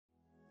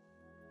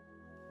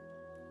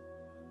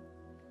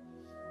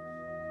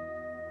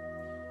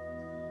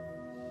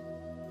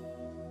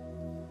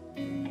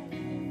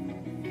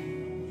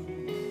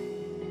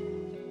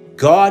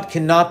God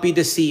cannot be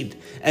deceived,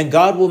 and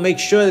God will make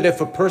sure that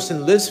if a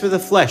person lives for the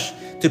flesh,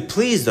 to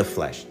please the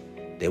flesh,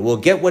 they will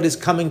get what is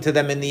coming to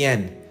them in the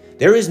end.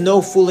 There is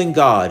no fooling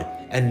God,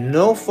 and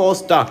no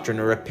false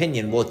doctrine or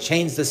opinion will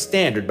change the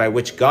standard by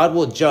which God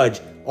will judge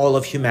all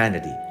of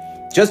humanity.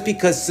 Just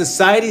because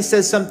society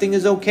says something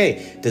is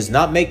okay does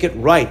not make it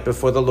right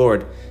before the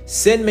Lord.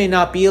 Sin may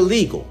not be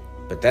illegal,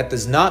 but that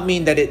does not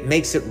mean that it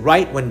makes it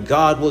right when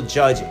God will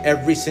judge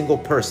every single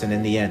person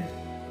in the end.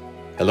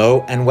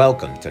 Hello and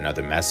welcome to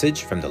another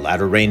message from the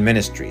Latter Rain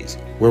Ministries,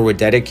 where we're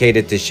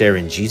dedicated to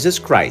sharing Jesus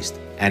Christ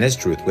and His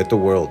truth with the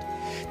world.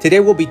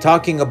 Today we'll be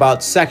talking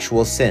about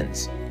sexual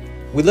sins.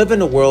 We live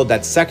in a world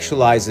that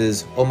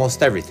sexualizes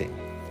almost everything.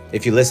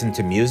 If you listen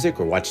to music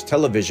or watch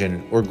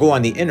television or go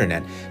on the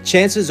internet,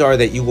 chances are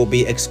that you will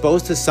be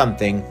exposed to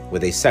something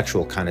with a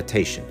sexual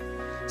connotation.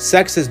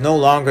 Sex is no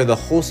longer the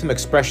wholesome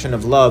expression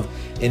of love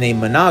in a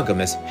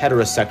monogamous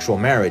heterosexual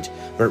marriage,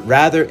 but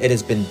rather it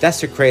has been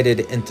desecrated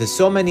into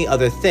so many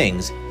other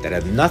things that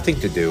have nothing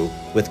to do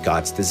with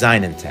God's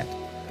design intent.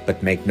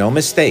 But make no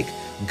mistake,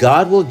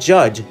 God will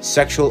judge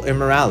sexual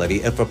immorality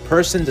if a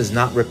person does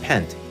not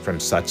repent from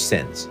such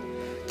sins.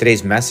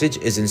 Today's message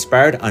is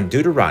inspired on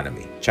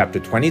Deuteronomy chapter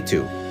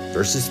 22,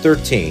 verses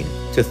 13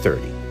 to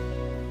 30.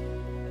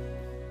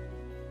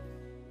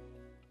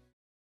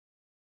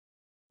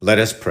 Let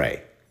us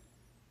pray.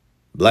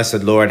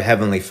 Blessed Lord,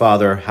 Heavenly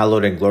Father,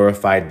 hallowed and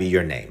glorified be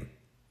your name.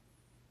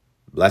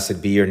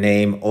 Blessed be your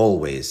name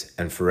always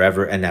and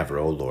forever and ever,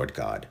 O Lord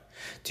God.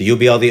 To you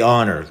be all the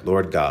honor,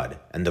 Lord God,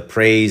 and the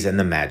praise and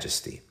the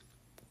majesty.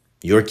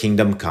 Your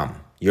kingdom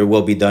come, your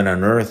will be done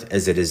on earth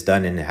as it is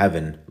done in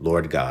heaven,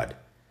 Lord God.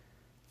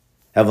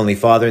 Heavenly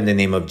Father, in the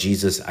name of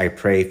Jesus, I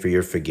pray for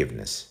your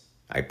forgiveness.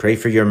 I pray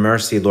for your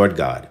mercy, Lord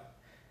God.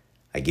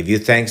 I give you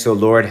thanks, O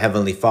Lord,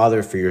 Heavenly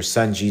Father, for your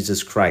Son,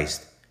 Jesus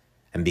Christ,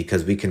 and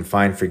because we can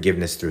find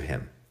forgiveness through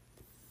him.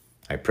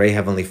 I pray,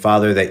 Heavenly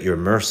Father, that your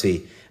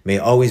mercy may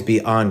always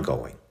be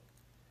ongoing.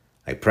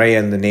 I pray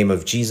in the name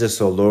of Jesus,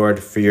 O Lord,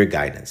 for your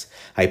guidance.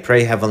 I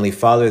pray, Heavenly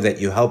Father,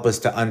 that you help us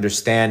to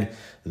understand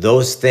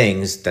those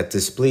things that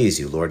displease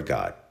you, Lord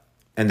God,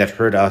 and that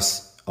hurt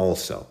us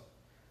also.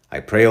 I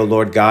pray, O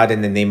Lord God,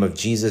 in the name of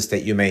Jesus,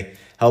 that you may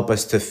help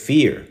us to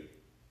fear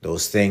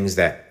those things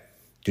that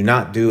do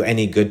not do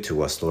any good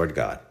to us, Lord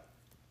God.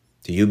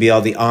 To you be all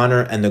the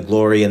honor and the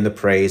glory and the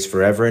praise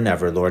forever and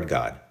ever, Lord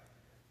God.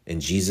 In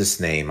Jesus'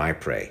 name I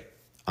pray.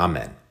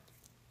 Amen.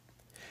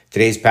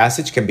 Today's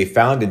passage can be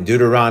found in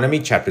Deuteronomy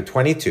chapter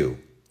 22,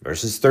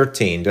 verses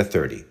 13 to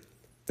 30.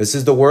 This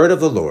is the word of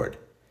the Lord.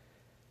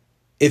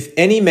 If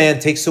any man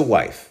takes a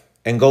wife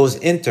and goes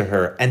into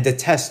her and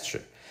detests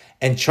her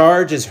and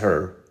charges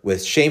her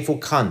with shameful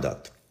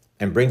conduct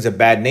and brings a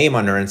bad name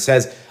on her and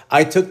says,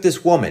 I took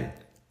this woman,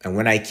 and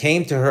when I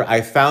came to her,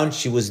 I found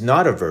she was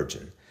not a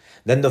virgin,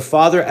 then the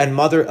father and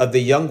mother of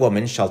the young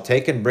woman shall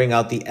take and bring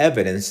out the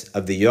evidence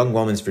of the young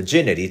woman's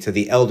virginity to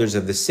the elders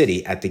of the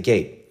city at the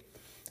gate.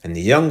 And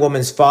the young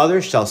woman's father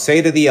shall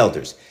say to the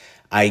elders,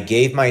 I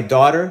gave my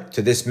daughter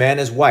to this man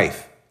as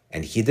wife,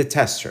 and he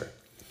detests her.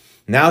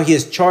 Now he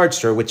has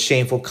charged her with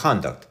shameful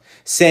conduct,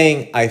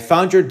 saying, I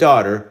found your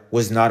daughter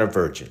was not a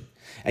virgin.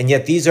 And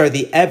yet these are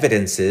the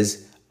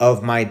evidences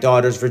of my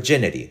daughter's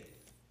virginity.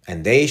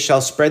 And they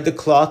shall spread the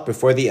cloth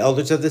before the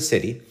elders of the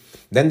city.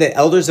 Then the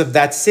elders of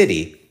that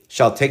city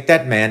shall take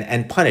that man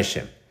and punish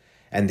him.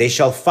 And they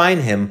shall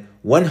fine him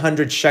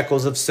 100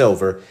 shekels of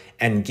silver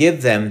and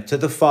give them to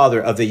the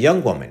father of the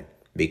young woman,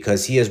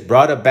 because he has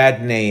brought a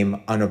bad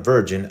name on a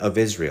virgin of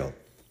Israel.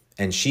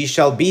 And she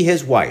shall be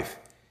his wife.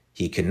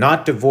 He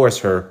cannot divorce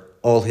her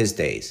all his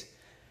days.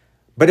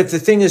 But if the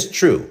thing is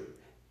true,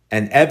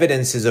 and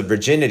evidences of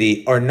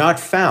virginity are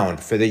not found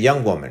for the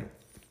young woman,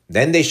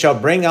 then they shall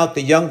bring out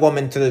the young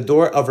woman to the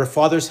door of her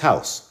father's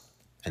house,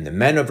 and the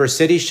men of her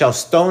city shall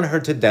stone her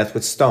to death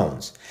with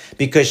stones,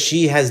 because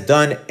she has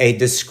done a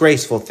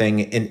disgraceful thing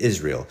in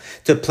Israel,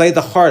 to play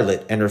the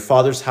harlot in her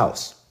father's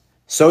house.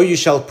 So you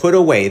shall put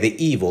away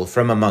the evil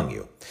from among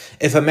you.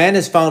 If a man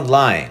is found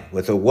lying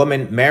with a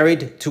woman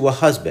married to a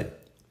husband,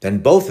 then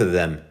both of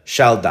them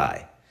shall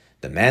die,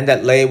 the man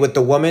that lay with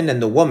the woman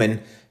and the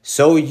woman.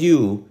 So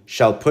you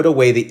shall put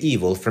away the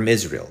evil from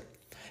Israel.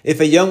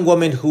 If a young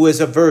woman who is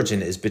a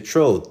virgin is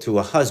betrothed to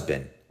a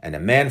husband, and a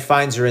man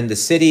finds her in the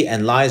city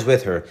and lies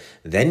with her,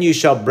 then you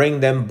shall bring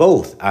them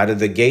both out of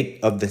the gate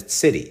of the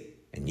city,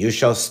 and you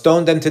shall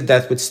stone them to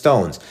death with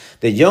stones,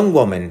 the young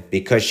woman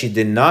because she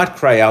did not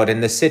cry out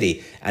in the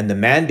city, and the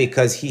man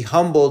because he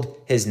humbled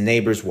his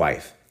neighbor's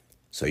wife.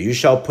 So you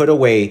shall put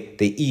away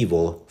the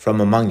evil from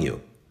among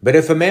you. But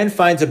if a man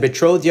finds a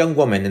betrothed young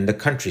woman in the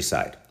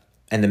countryside,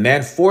 and the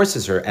man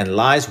forces her and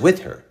lies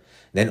with her,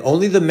 then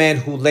only the man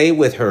who lay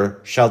with her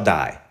shall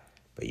die.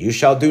 But you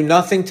shall do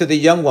nothing to the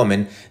young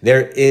woman.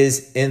 There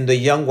is in the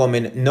young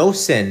woman no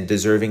sin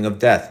deserving of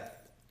death.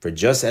 For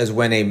just as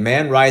when a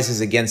man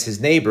rises against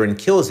his neighbor and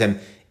kills him,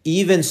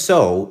 even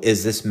so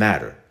is this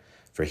matter.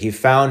 For he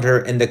found her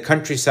in the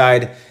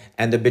countryside,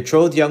 and the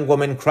betrothed young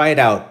woman cried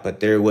out,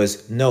 but there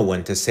was no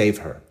one to save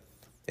her.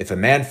 If a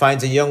man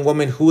finds a young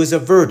woman who is a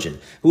virgin,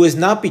 who is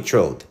not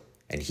betrothed,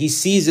 and he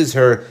seizes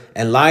her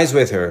and lies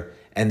with her,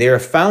 and they are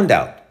found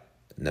out,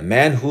 and the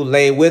man who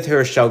lay with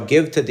her shall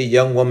give to the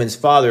young woman's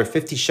father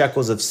 50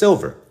 shekels of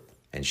silver,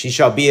 and she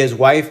shall be his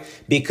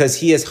wife, because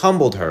he has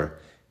humbled her.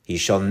 He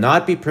shall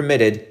not be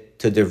permitted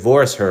to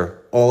divorce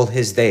her all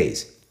his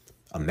days.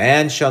 A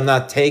man shall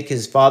not take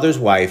his father's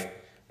wife,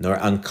 nor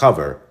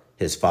uncover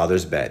his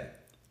father's bed.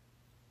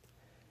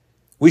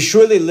 We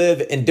surely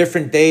live in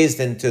different days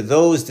than to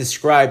those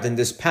described in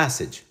this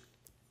passage.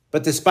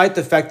 But despite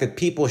the fact that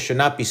people should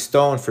not be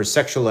stoned for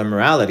sexual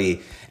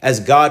immorality, as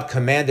God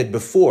commanded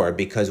before,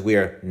 because we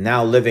are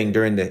now living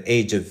during the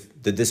age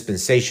of the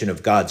dispensation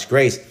of God's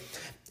grace,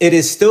 it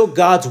is still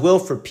God's will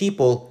for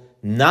people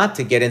not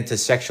to get into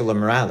sexual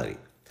immorality.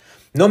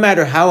 No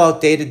matter how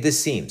outdated this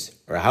seems,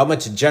 or how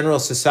much general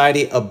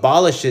society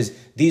abolishes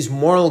these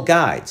moral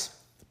guides,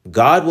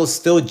 God will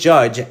still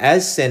judge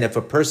as sin if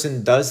a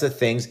person does the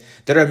things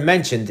that are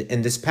mentioned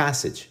in this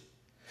passage.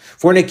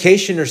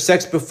 Fornication or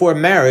sex before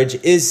marriage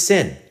is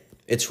sin.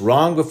 It's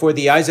wrong before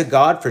the eyes of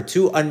God for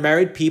two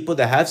unmarried people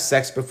to have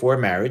sex before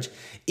marriage,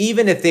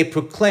 even if they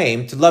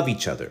proclaim to love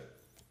each other.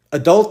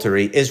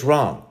 Adultery is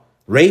wrong.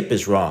 Rape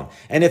is wrong.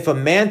 And if a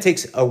man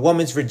takes a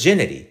woman's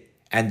virginity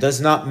and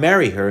does not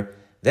marry her,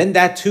 then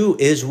that too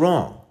is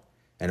wrong.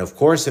 And of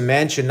course, a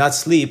man should not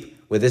sleep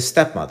with his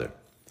stepmother.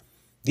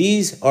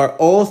 These are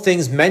all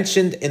things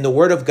mentioned in the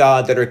Word of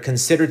God that are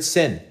considered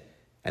sin,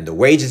 and the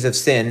wages of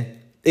sin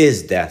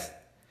is death.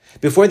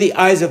 Before the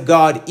eyes of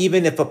God,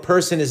 even if a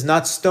person is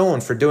not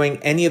stoned for doing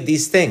any of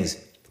these things,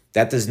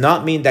 that does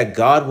not mean that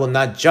God will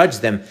not judge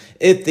them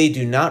if they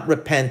do not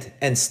repent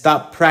and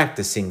stop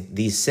practicing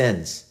these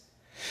sins.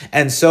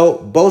 And so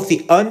both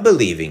the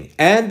unbelieving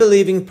and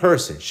believing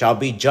person shall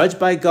be judged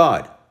by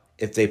God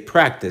if they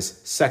practice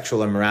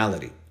sexual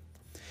immorality.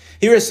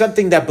 Here is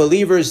something that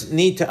believers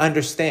need to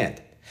understand,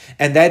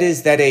 and that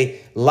is that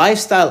a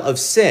lifestyle of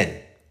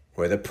sin,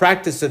 or the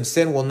practice of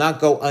sin, will not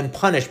go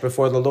unpunished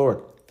before the Lord.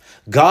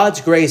 God's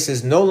grace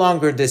is no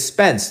longer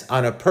dispensed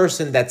on a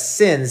person that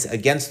sins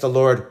against the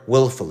Lord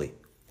willfully.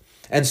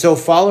 And so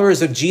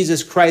followers of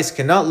Jesus Christ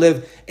cannot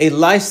live a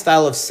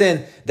lifestyle of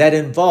sin that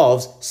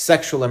involves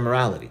sexual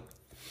immorality.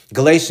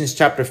 Galatians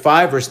chapter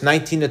 5, verse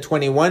 19 to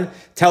 21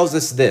 tells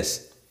us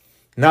this: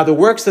 "Now the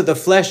works of the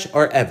flesh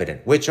are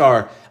evident, which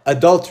are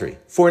adultery,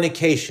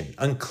 fornication,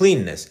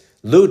 uncleanness,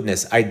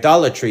 lewdness,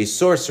 idolatry,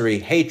 sorcery,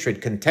 hatred,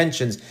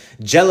 contentions,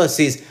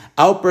 jealousies,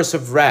 outbursts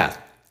of wrath,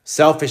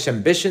 selfish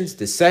ambitions,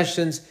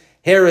 dissensions,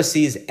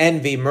 heresies,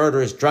 envy,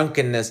 murders,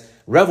 drunkenness,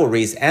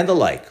 revelries, and the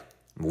like,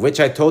 which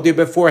I told you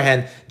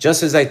beforehand,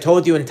 just as I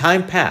told you in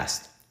time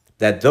past,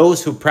 that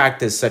those who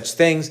practice such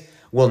things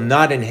will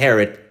not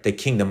inherit the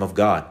kingdom of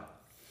God."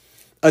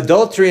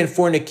 Adultery and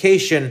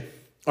fornication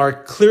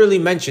are clearly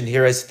mentioned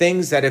here as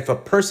things that if a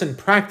person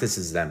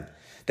practices them,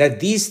 that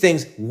these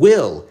things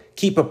will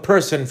keep a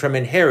person from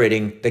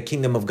inheriting the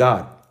kingdom of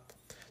God.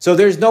 So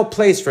there's no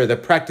place for the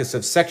practice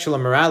of sexual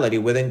immorality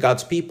within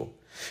God's people.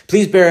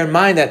 Please bear in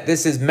mind that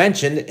this is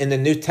mentioned in the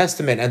New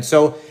Testament, and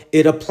so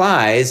it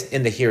applies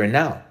in the here and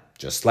now,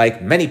 just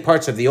like many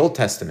parts of the Old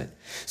Testament.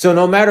 So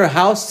no matter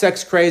how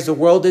sex-crazed the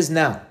world is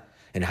now,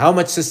 and how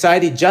much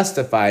society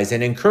justifies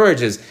and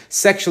encourages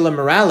sexual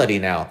immorality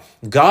now,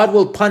 God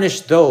will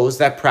punish those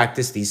that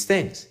practice these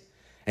things.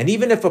 And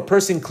even if a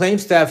person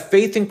claims to have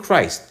faith in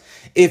Christ,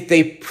 if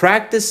they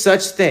practice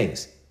such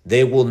things,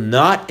 they will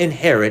not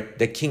inherit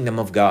the kingdom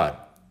of God.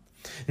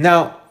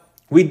 Now,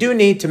 we do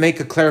need to make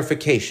a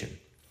clarification.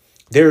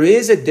 There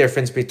is a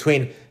difference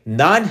between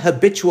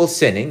non-habitual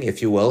sinning,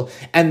 if you will,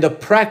 and the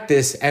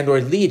practice and or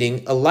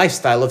leading a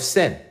lifestyle of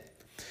sin.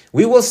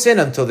 We will sin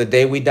until the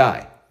day we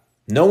die.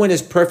 No one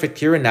is perfect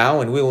here and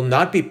now, and we will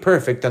not be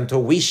perfect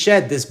until we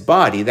shed this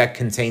body that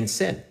contains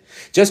sin.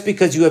 Just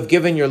because you have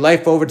given your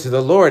life over to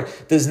the Lord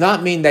does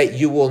not mean that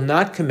you will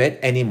not commit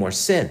any more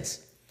sins.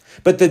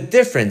 But the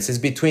difference is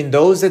between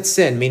those that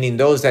sin, meaning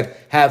those that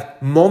have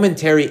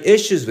momentary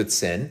issues with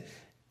sin,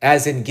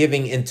 as in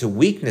giving into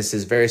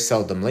weaknesses very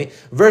seldomly,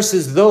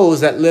 versus those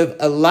that live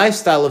a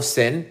lifestyle of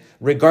sin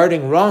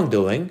regarding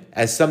wrongdoing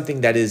as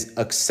something that is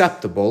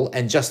acceptable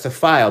and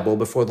justifiable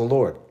before the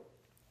Lord.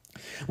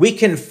 We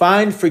can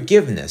find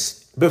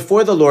forgiveness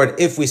before the Lord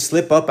if we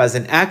slip up as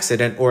an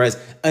accident or as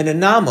an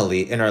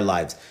anomaly in our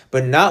lives,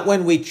 but not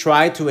when we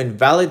try to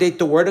invalidate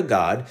the Word of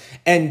God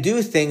and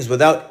do things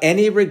without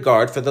any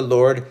regard for the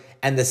Lord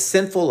and the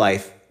sinful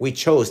life we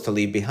chose to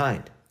leave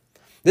behind.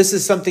 This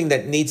is something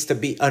that needs to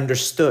be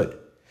understood.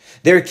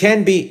 There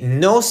can be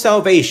no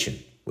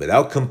salvation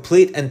without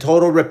complete and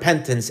total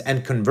repentance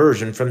and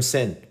conversion from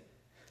sin.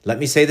 Let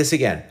me say this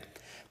again.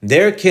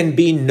 There can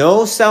be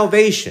no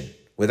salvation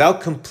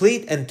without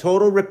complete and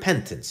total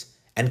repentance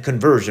and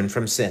conversion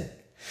from sin.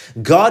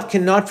 God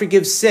cannot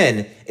forgive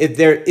sin if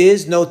there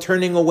is no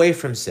turning away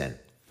from sin.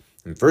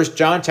 In 1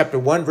 John chapter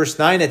 1, verse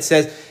 9, it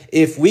says,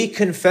 "If we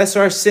confess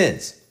our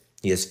sins,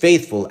 He is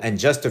faithful and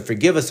just to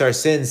forgive us our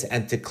sins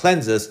and to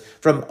cleanse us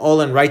from all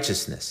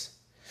unrighteousness."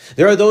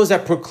 There are those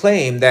that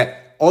proclaim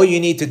that all you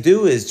need to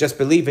do is just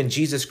believe in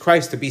Jesus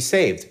Christ to be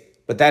saved,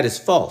 but that is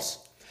false.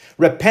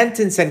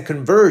 repentance and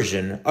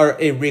conversion are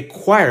a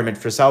requirement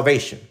for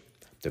salvation.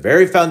 The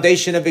very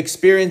foundation of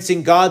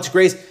experiencing God's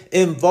grace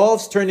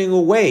involves turning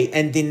away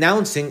and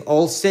denouncing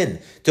all sin,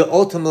 to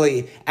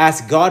ultimately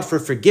ask God for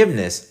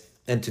forgiveness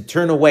and to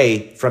turn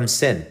away from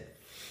sin.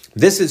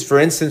 This is, for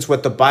instance,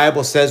 what the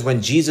Bible says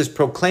when Jesus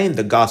proclaimed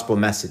the gospel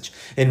message.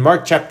 In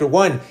Mark chapter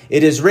 1,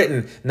 it is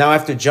written, "Now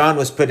after John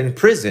was put in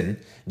prison,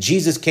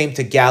 Jesus came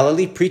to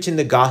Galilee, preaching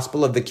the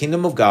gospel of the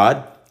kingdom of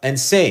God, and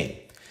saying,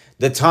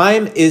 'The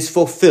time is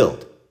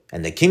fulfilled,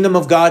 and the kingdom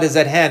of God is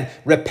at hand.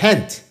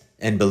 Repent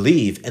and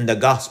believe in the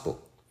gospel.'"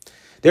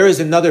 There is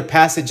another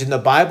passage in the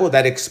Bible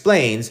that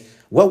explains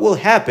what will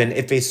happen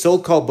if a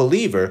so-called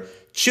believer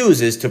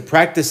chooses to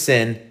practice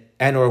sin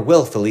and or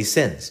willfully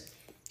sins.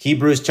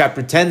 Hebrews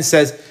chapter 10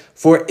 says,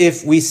 "For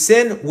if we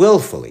sin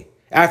willfully,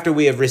 after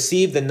we have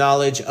received the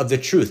knowledge of the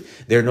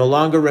truth, there no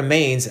longer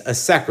remains a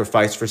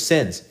sacrifice for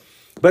sins,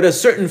 but a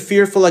certain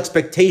fearful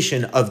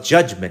expectation of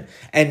judgment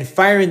and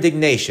fire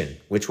indignation,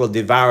 which will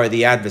devour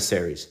the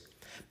adversaries.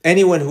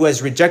 Anyone who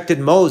has rejected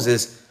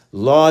Moses'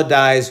 law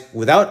dies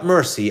without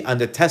mercy on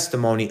the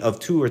testimony of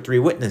 2 or 3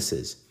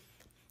 witnesses.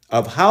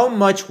 Of how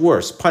much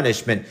worse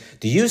punishment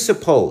do you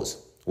suppose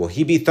will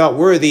he be thought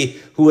worthy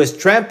who has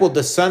trampled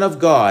the Son of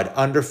God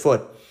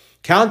underfoot,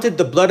 counted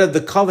the blood of the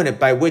covenant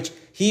by which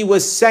he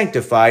was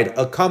sanctified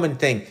a common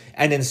thing,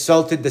 and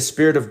insulted the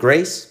Spirit of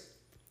grace?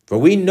 For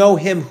we know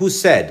him who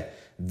said,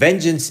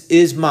 'Vengeance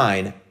is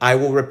mine, I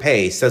will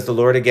repay,' says the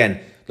Lord again.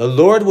 The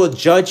Lord will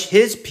judge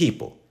his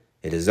people.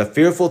 It is a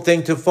fearful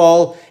thing to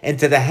fall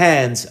into the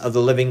hands of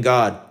the living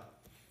God."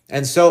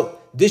 And so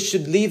this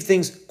should leave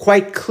things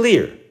quite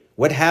clear.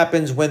 What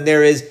happens when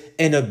there is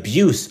an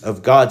abuse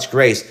of God's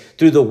grace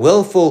through the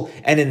willful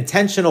and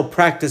intentional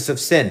practice of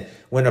sin,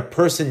 when a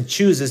person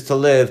chooses to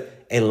live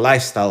a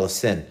lifestyle of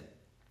sin?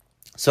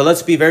 So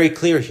let's be very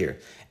clear here,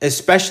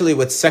 especially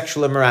with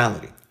sexual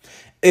immorality.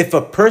 If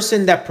a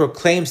person that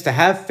proclaims to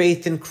have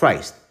faith in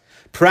Christ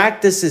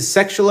practices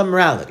sexual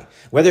immorality,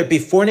 whether it be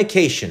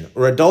fornication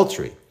or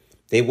adultery,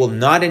 they will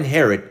not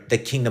inherit the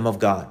kingdom of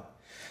God.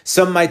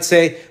 Some might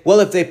say, well,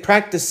 if they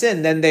practice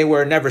sin, then they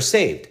were never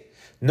saved.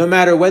 No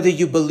matter whether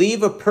you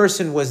believe a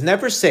person was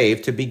never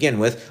saved to begin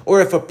with,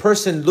 or if a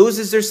person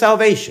loses their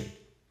salvation,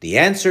 the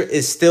answer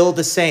is still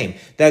the same,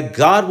 that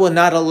God will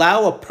not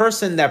allow a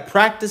person that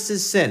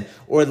practices sin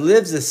or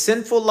lives a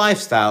sinful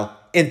lifestyle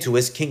into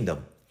his kingdom.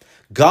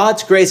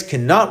 God's grace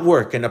cannot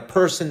work in a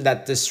person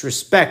that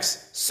disrespects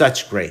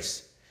such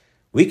grace.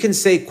 We can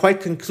say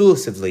quite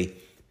conclusively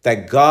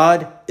that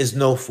God is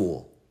no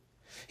fool.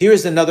 Here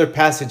is another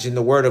passage in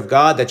the Word of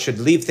God that should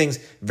leave things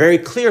very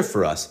clear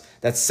for us,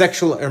 that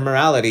sexual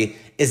immorality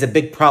is a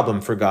big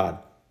problem for God.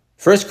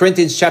 1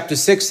 Corinthians chapter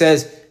 6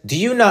 says, "Do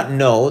you not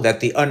know that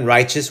the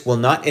unrighteous will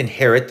not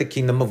inherit the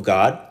kingdom of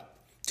God?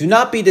 Do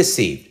not be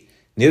deceived.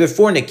 Neither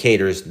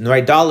fornicators, nor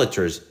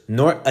idolaters,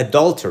 nor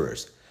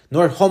adulterers,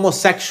 nor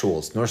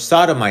homosexuals, nor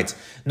sodomites,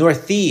 nor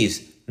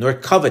thieves, nor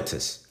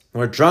covetous,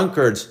 nor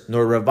drunkards,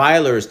 nor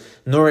revilers,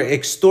 nor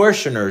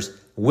extortioners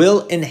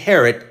will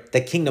inherit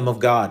the kingdom of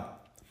God.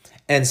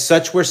 And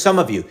such were some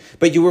of you,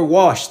 but you were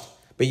washed,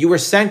 but you were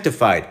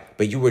sanctified,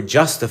 but you were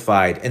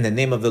justified in the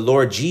name of the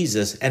Lord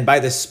Jesus and by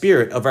the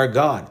Spirit of our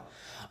God.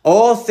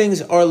 All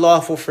things are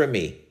lawful for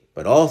me,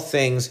 but all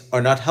things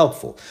are not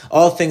helpful.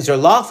 All things are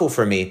lawful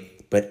for me,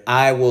 but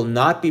I will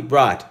not be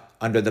brought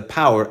under the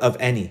power of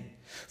any.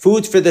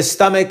 Foods for the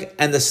stomach,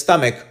 and the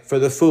stomach for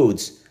the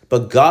foods,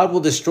 but God will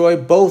destroy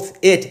both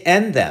it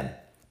and them.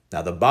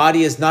 Now the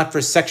body is not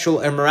for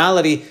sexual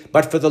immorality,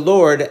 but for the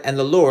Lord, and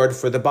the Lord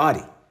for the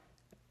body.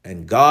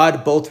 And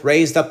God both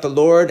raised up the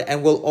Lord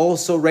and will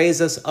also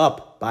raise us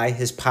up by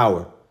his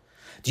power.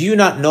 Do you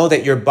not know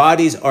that your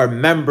bodies are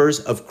members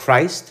of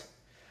Christ?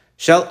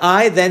 Shall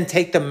I then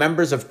take the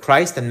members of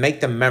Christ and make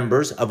them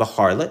members of a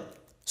harlot?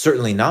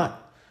 Certainly not.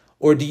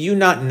 Or do you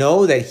not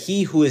know that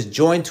he who is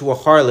joined to a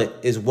harlot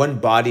is one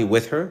body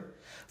with her?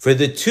 For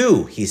the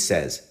two, he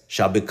says,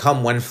 shall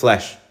become one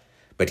flesh.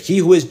 But he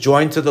who is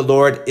joined to the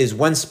Lord is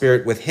one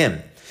spirit with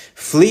him.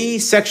 Flee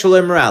sexual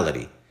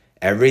immorality.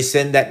 Every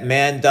sin that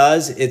man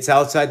does, it's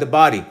outside the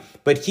body.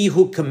 But he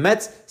who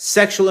commits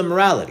sexual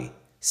immorality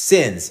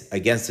sins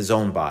against his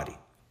own body.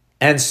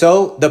 And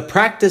so the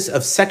practice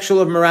of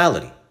sexual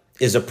immorality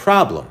is a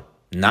problem,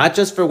 not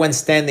just for when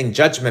standing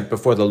judgment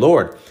before the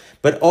Lord,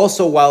 but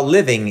also while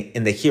living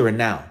in the here and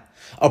now.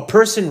 A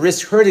person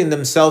risks hurting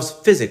themselves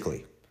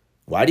physically.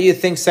 Why do you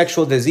think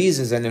sexual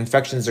diseases and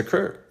infections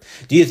occur?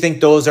 Do you think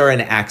those are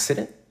an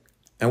accident?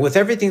 And with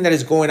everything that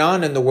is going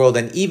on in the world,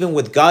 and even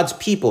with God's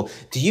people,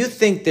 do you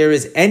think there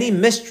is any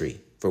mystery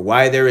for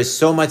why there is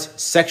so much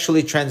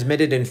sexually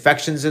transmitted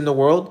infections in the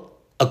world?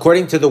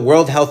 According to the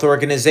World Health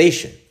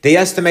Organization, they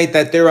estimate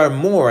that there are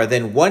more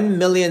than 1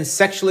 million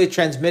sexually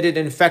transmitted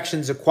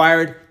infections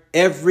acquired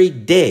every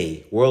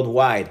day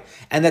worldwide,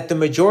 and that the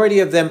majority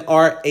of them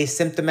are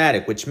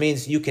asymptomatic, which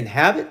means you can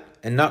have it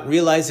and not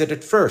realize it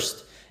at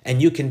first,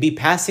 and you can be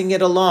passing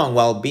it along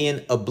while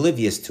being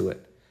oblivious to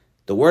it.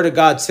 The Word of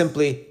God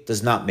simply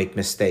does not make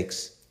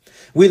mistakes.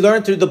 We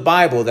learn through the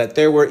Bible that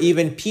there were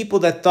even people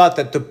that thought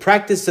that the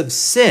practice of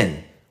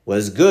sin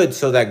was good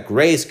so that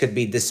grace could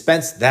be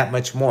dispensed that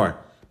much more.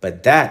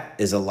 But that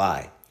is a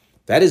lie.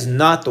 That is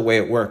not the way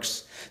it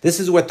works. This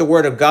is what the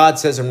Word of God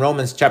says in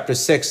Romans chapter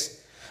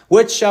 6.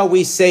 What shall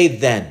we say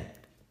then?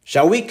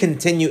 Shall we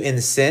continue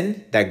in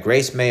sin that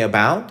grace may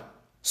abound?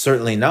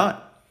 Certainly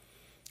not.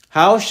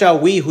 How shall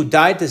we who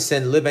died to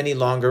sin live any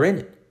longer in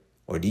it?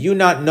 Or do you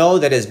not know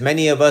that as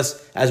many of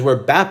us as were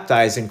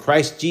baptized in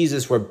Christ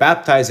Jesus were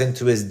baptized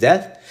into his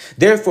death?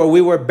 Therefore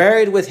we were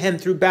buried with him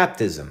through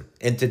baptism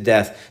into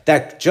death,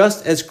 that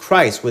just as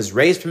Christ was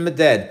raised from the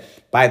dead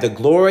by the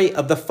glory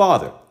of the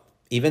Father,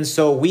 even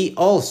so we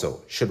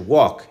also should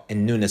walk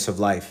in newness of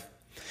life.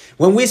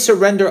 When we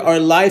surrender our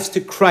lives to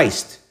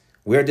Christ,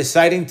 we are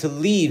deciding to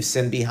leave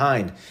sin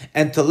behind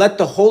and to let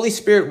the Holy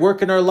Spirit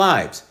work in our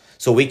lives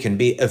so we can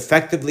be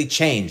effectively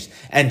changed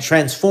and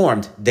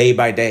transformed day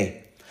by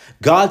day.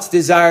 God's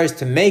desire is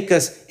to make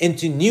us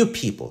into new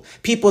people,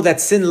 people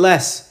that sin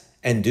less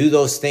and do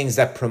those things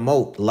that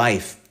promote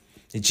life.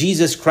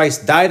 Jesus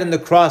Christ died on the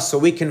cross so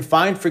we can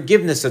find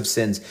forgiveness of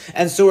sins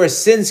and so our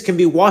sins can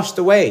be washed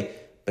away.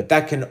 But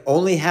that can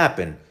only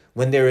happen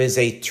when there is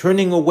a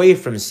turning away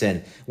from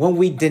sin, when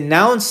we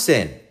denounce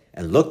sin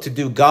and look to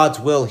do God's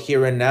will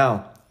here and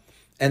now.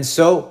 And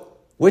so,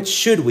 what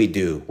should we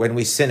do when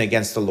we sin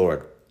against the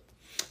Lord?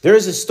 There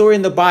is a story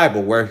in the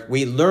Bible where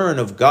we learn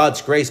of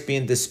God's grace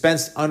being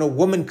dispensed on a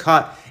woman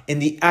caught in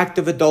the act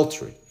of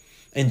adultery.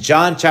 In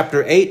John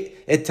chapter 8,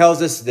 it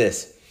tells us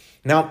this.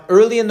 Now,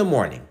 early in the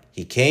morning,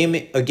 he came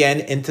again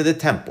into the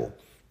temple,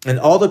 and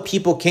all the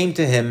people came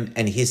to him,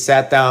 and he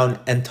sat down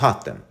and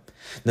taught them.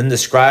 Then the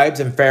scribes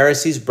and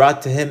Pharisees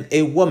brought to him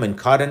a woman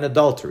caught in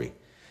adultery.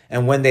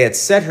 And when they had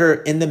set her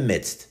in the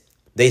midst,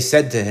 they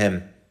said to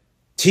him,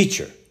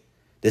 Teacher,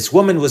 this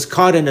woman was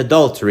caught in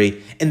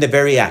adultery in the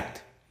very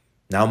act.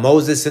 Now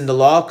Moses in the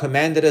law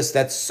commanded us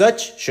that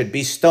such should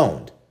be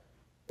stoned.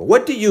 But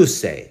what do you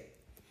say?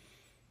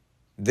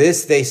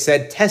 This they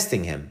said,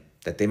 testing him,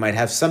 that they might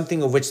have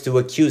something of which to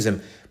accuse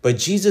him. But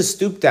Jesus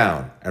stooped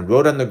down and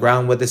wrote on the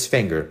ground with his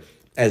finger,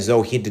 as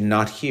though he did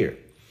not hear.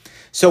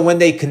 So when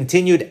they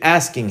continued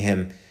asking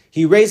him,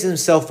 he raised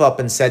himself up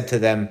and said to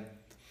them,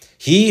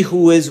 He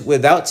who is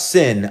without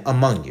sin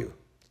among you,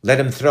 let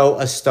him throw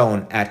a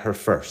stone at her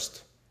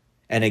first.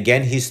 And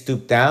again he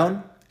stooped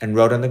down and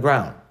wrote on the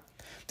ground.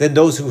 Then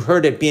those who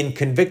heard it, being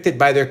convicted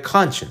by their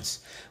conscience,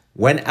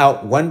 went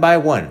out one by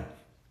one,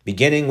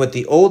 beginning with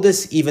the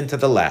oldest even to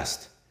the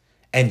last.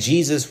 And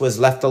Jesus was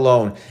left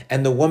alone,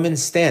 and the woman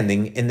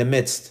standing in the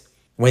midst.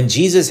 When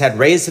Jesus had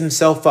raised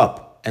himself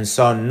up and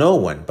saw no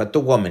one but the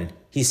woman,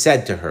 he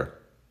said to her,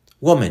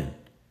 Woman,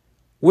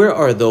 where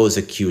are those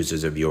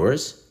accusers of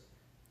yours?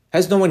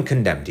 Has no one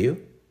condemned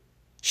you?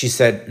 She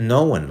said,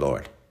 No one,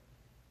 Lord.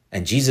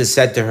 And Jesus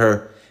said to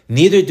her,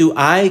 Neither do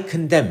I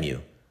condemn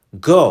you.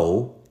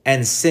 Go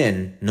and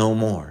sin no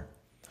more.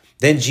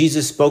 Then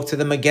Jesus spoke to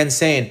them again,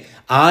 saying,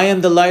 I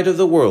am the light of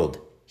the world.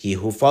 He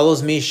who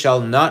follows me shall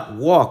not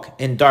walk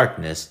in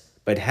darkness,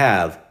 but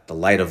have the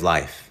light of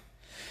life.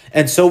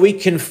 And so we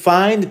can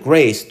find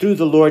grace through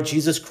the Lord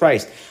Jesus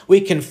Christ.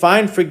 We can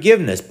find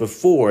forgiveness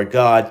before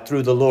God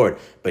through the Lord.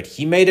 But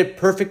he made it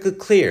perfectly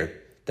clear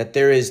that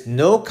there is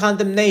no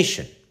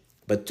condemnation,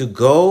 but to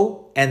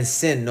go and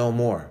sin no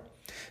more.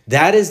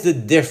 That is the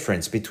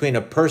difference between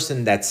a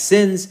person that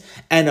sins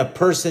and a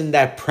person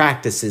that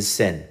practices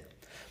sin.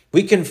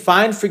 We can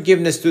find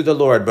forgiveness through the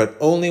Lord, but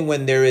only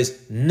when there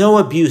is no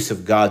abuse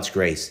of God's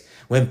grace,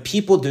 when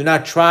people do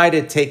not try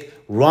to take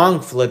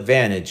wrongful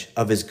advantage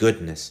of his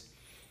goodness.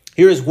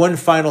 Here is one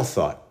final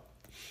thought.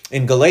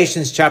 In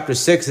Galatians chapter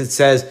 6, it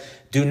says,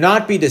 Do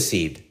not be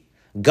deceived.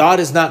 God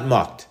is not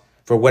mocked.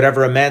 For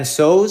whatever a man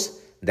sows,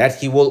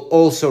 that he will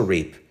also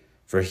reap.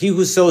 For he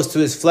who sows to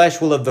his flesh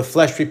will of the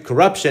flesh reap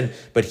corruption,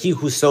 but he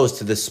who sows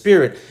to the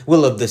Spirit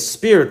will of the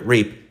Spirit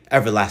reap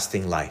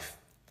everlasting life.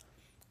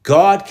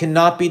 God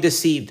cannot be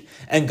deceived,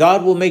 and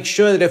God will make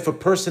sure that if a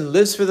person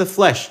lives for the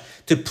flesh,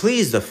 to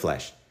please the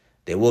flesh,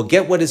 they will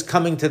get what is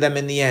coming to them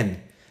in the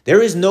end.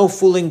 There is no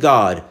fooling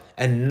God,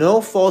 and no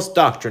false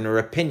doctrine or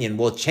opinion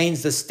will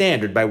change the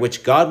standard by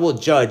which God will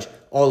judge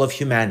all of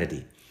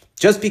humanity.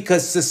 Just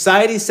because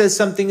society says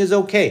something is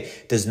okay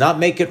does not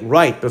make it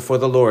right before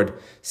the Lord.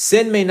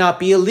 Sin may not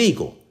be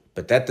illegal,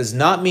 but that does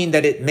not mean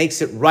that it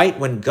makes it right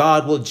when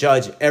God will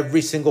judge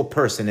every single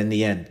person in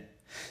the end.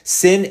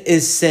 Sin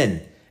is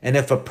sin, and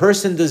if a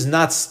person does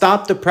not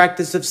stop the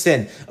practice of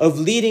sin, of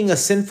leading a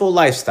sinful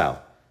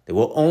lifestyle, they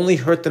will only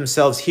hurt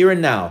themselves here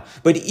and now,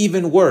 but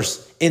even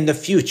worse in the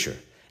future,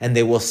 and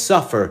they will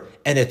suffer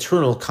an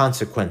eternal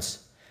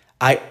consequence.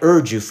 I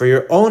urge you for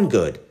your own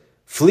good,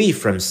 flee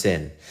from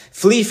sin.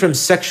 Flee from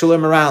sexual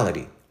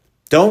immorality.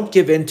 Don't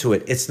give in to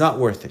it. It's not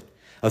worth it.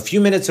 A few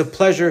minutes of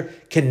pleasure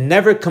can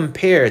never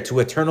compare to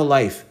eternal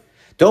life.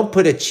 Don't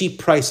put a cheap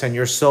price on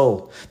your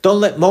soul. Don't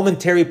let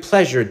momentary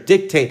pleasure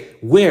dictate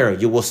where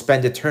you will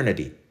spend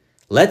eternity.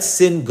 Let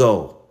sin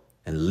go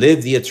and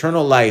live the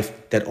eternal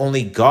life that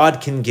only God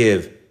can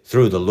give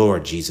through the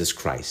Lord Jesus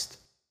Christ.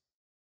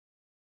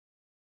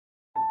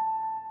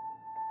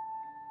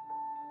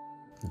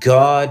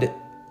 God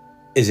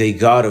is a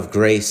God of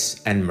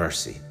grace and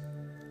mercy.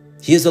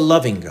 He is a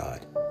loving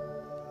God.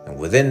 And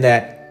within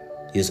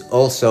that, He is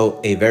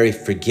also a very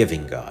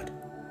forgiving God.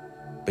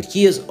 But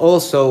He is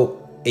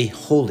also a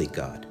holy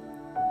God.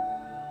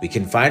 We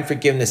can find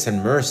forgiveness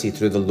and mercy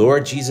through the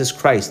Lord Jesus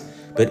Christ,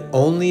 but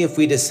only if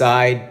we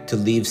decide to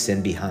leave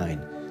sin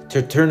behind,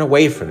 to turn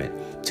away from it,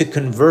 to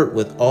convert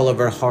with all of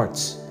our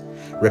hearts.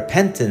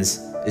 Repentance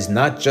is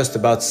not just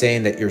about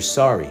saying that you're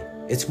sorry.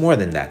 It's more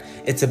than that.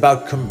 It's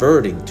about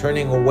converting,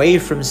 turning away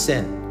from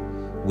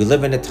sin. We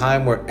live in a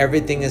time where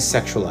everything is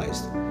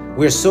sexualized.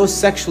 We are so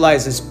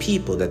sexualized as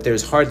people that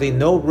there's hardly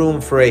no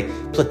room for a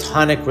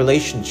platonic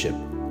relationship.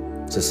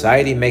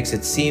 Society makes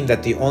it seem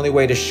that the only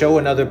way to show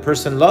another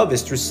person love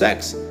is through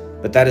sex,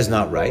 but that is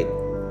not right.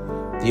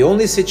 The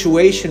only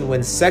situation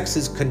when sex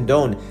is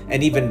condoned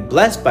and even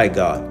blessed by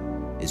God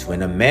is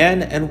when a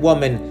man and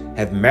woman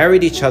have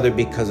married each other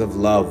because of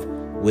love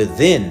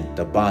within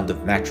the bond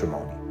of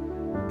matrimony.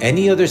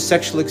 Any other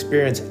sexual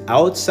experience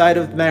outside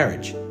of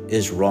marriage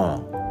is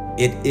wrong.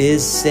 It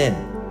is sin.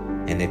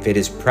 And if it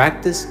is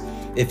practiced,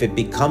 if it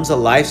becomes a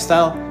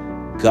lifestyle,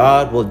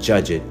 God will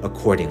judge it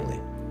accordingly.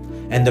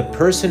 And the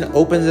person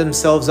opens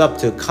themselves up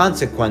to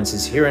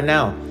consequences here and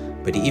now,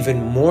 but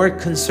even more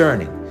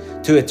concerning,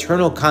 to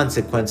eternal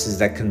consequences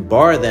that can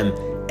bar them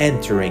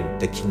entering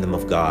the kingdom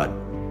of God.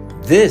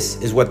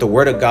 This is what the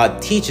Word of God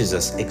teaches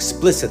us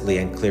explicitly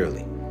and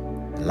clearly.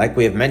 And like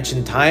we have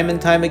mentioned time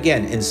and time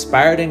again,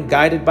 inspired and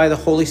guided by the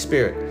Holy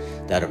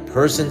Spirit, that a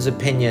person's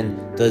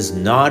opinion does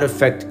not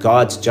affect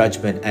God's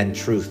judgment and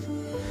truth.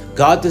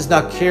 God does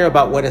not care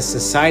about what a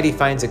society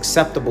finds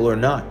acceptable or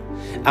not.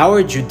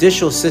 Our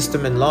judicial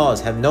system and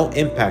laws have no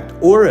impact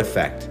or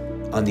effect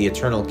on the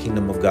eternal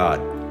kingdom of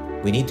God.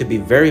 We need to be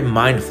very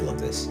mindful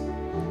of this.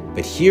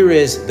 But here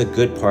is the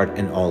good part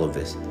in all of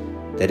this,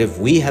 that if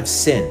we have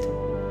sinned,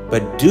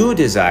 but do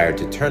desire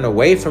to turn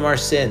away from our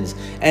sins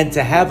and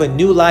to have a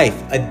new life,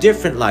 a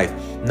different life,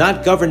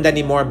 not governed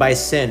anymore by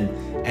sin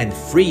and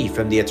free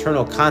from the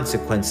eternal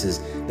consequences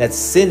that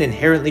sin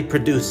inherently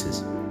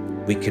produces,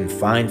 we can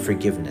find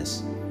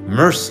forgiveness,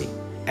 mercy,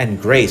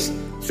 and grace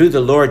through the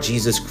Lord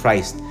Jesus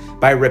Christ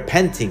by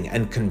repenting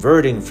and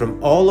converting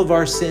from all of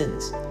our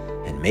sins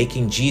and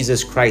making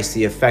Jesus Christ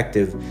the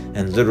effective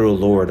and literal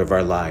Lord of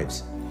our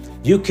lives.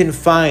 You can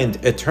find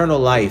eternal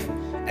life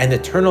and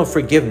eternal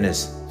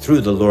forgiveness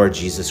through the Lord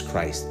Jesus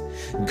Christ.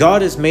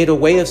 God has made a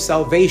way of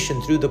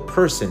salvation through the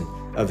person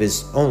of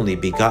His only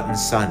begotten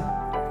Son.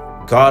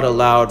 God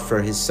allowed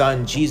for His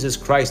Son, Jesus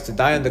Christ, to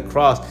die on the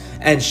cross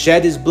and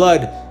shed His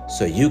blood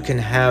so you can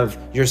have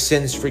your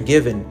sins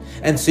forgiven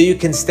and so you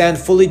can stand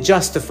fully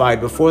justified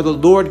before the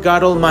Lord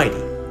God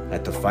Almighty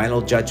at the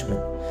final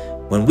judgment.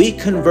 When we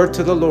convert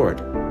to the Lord,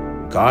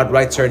 God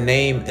writes our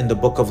name in the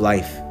book of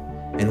life.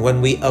 And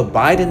when we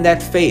abide in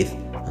that faith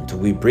until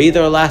we breathe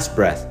our last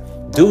breath,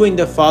 doing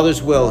the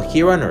Father's will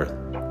here on earth,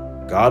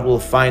 God will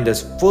find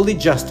us fully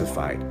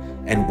justified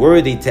and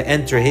worthy to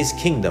enter His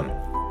kingdom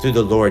through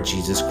the Lord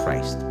Jesus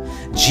Christ.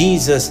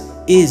 Jesus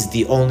is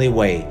the only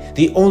way,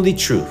 the only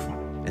truth,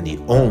 and the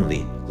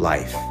only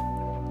life.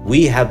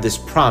 We have this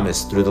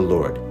promise through the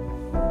Lord.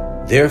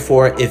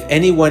 Therefore, if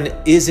anyone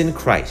is in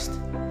Christ,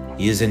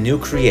 he is a new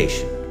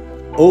creation.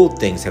 Old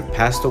things have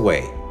passed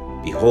away.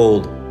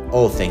 Behold,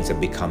 all things have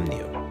become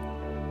new.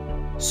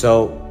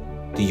 So,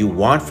 do you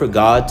want for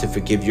God to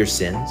forgive your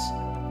sins?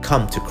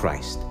 Come to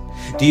Christ.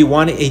 Do you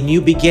want a new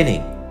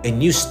beginning, a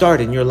new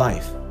start in your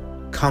life?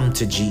 Come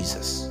to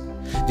Jesus.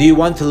 Do you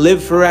want to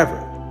live forever?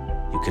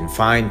 You can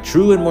find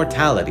true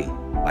immortality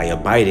by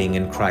abiding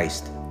in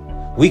Christ.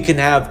 We can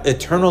have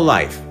eternal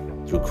life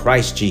through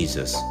Christ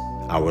Jesus,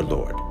 our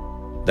Lord.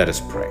 Let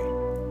us pray.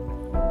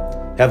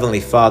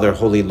 Heavenly Father,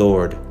 Holy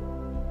Lord,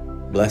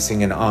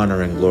 blessing and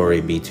honor and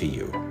glory be to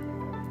you.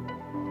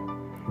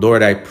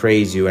 Lord, I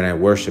praise you and I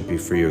worship you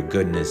for your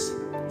goodness,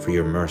 for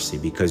your mercy,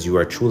 because you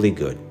are truly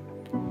good.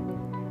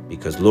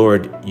 Because,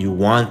 Lord, you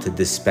want to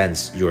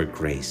dispense your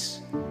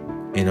grace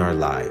in our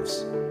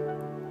lives.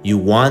 You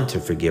want to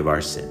forgive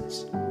our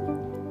sins.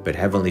 But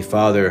Heavenly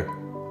Father,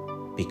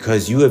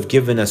 because you have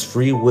given us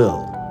free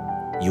will,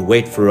 you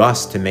wait for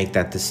us to make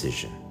that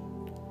decision,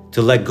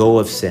 to let go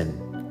of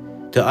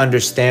sin, to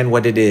understand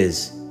what it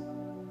is,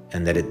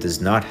 and that it does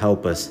not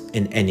help us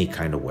in any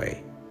kind of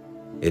way.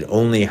 It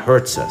only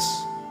hurts us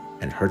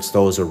and hurts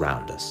those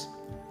around us.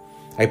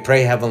 I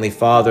pray, Heavenly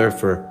Father,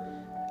 for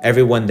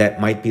everyone that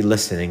might be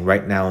listening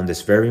right now in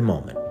this very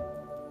moment,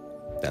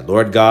 that,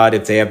 Lord God,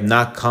 if they have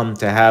not come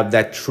to have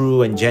that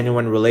true and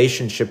genuine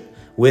relationship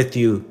with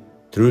you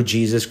through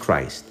Jesus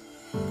Christ,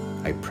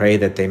 I pray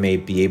that they may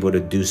be able to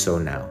do so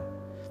now,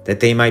 that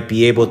they might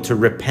be able to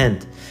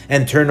repent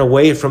and turn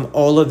away from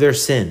all of their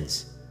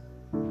sins,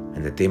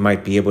 and that they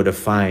might be able to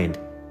find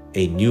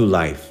a new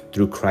life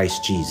through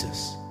Christ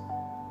Jesus.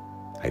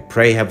 I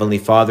pray, Heavenly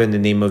Father, in the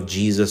name of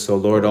Jesus, O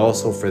Lord,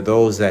 also for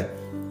those that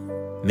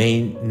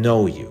may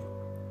know you,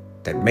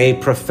 that may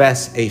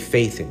profess a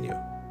faith in you,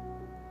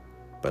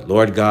 but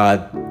Lord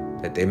God,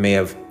 that they may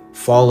have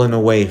fallen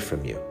away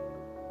from you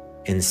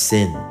in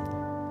sin,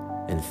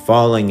 and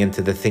falling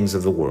into the things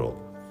of the world.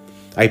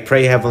 I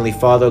pray, Heavenly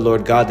Father,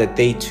 Lord God, that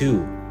they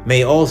too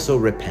may also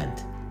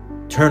repent,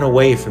 turn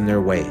away from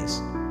their ways,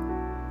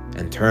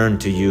 and turn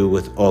to you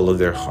with all of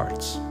their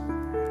hearts.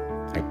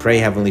 I pray,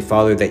 Heavenly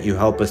Father, that you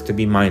help us to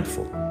be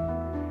mindful,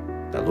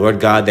 that,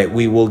 Lord God, that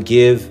we will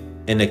give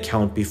an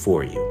account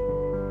before you.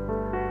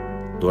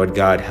 Lord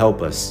God,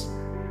 help us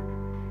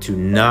to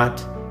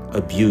not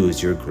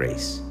abuse your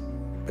grace,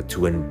 but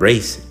to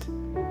embrace it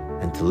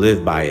and to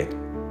live by it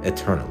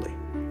eternally.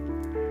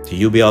 To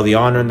you be all the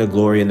honor and the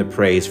glory and the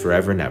praise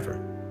forever and ever.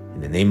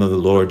 In the name of the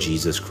Lord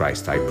Jesus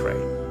Christ, I pray.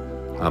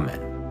 Amen.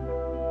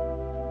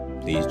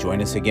 Please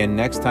join us again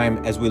next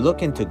time as we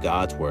look into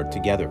God's Word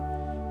together.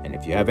 And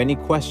if you have any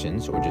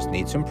questions or just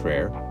need some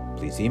prayer,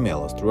 please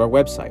email us through our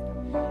website.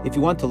 If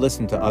you want to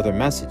listen to other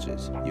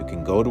messages, you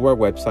can go to our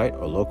website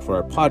or look for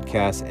our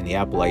podcast in the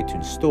Apple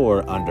iTunes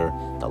Store under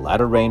The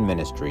Latter Rain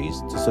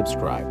Ministries to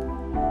subscribe.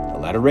 The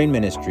Latter Rain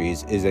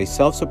Ministries is a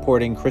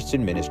self-supporting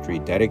Christian ministry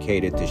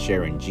dedicated to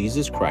sharing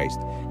Jesus Christ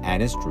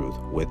and His truth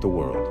with the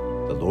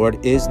world. The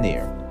Lord is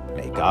near.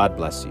 May God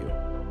bless you.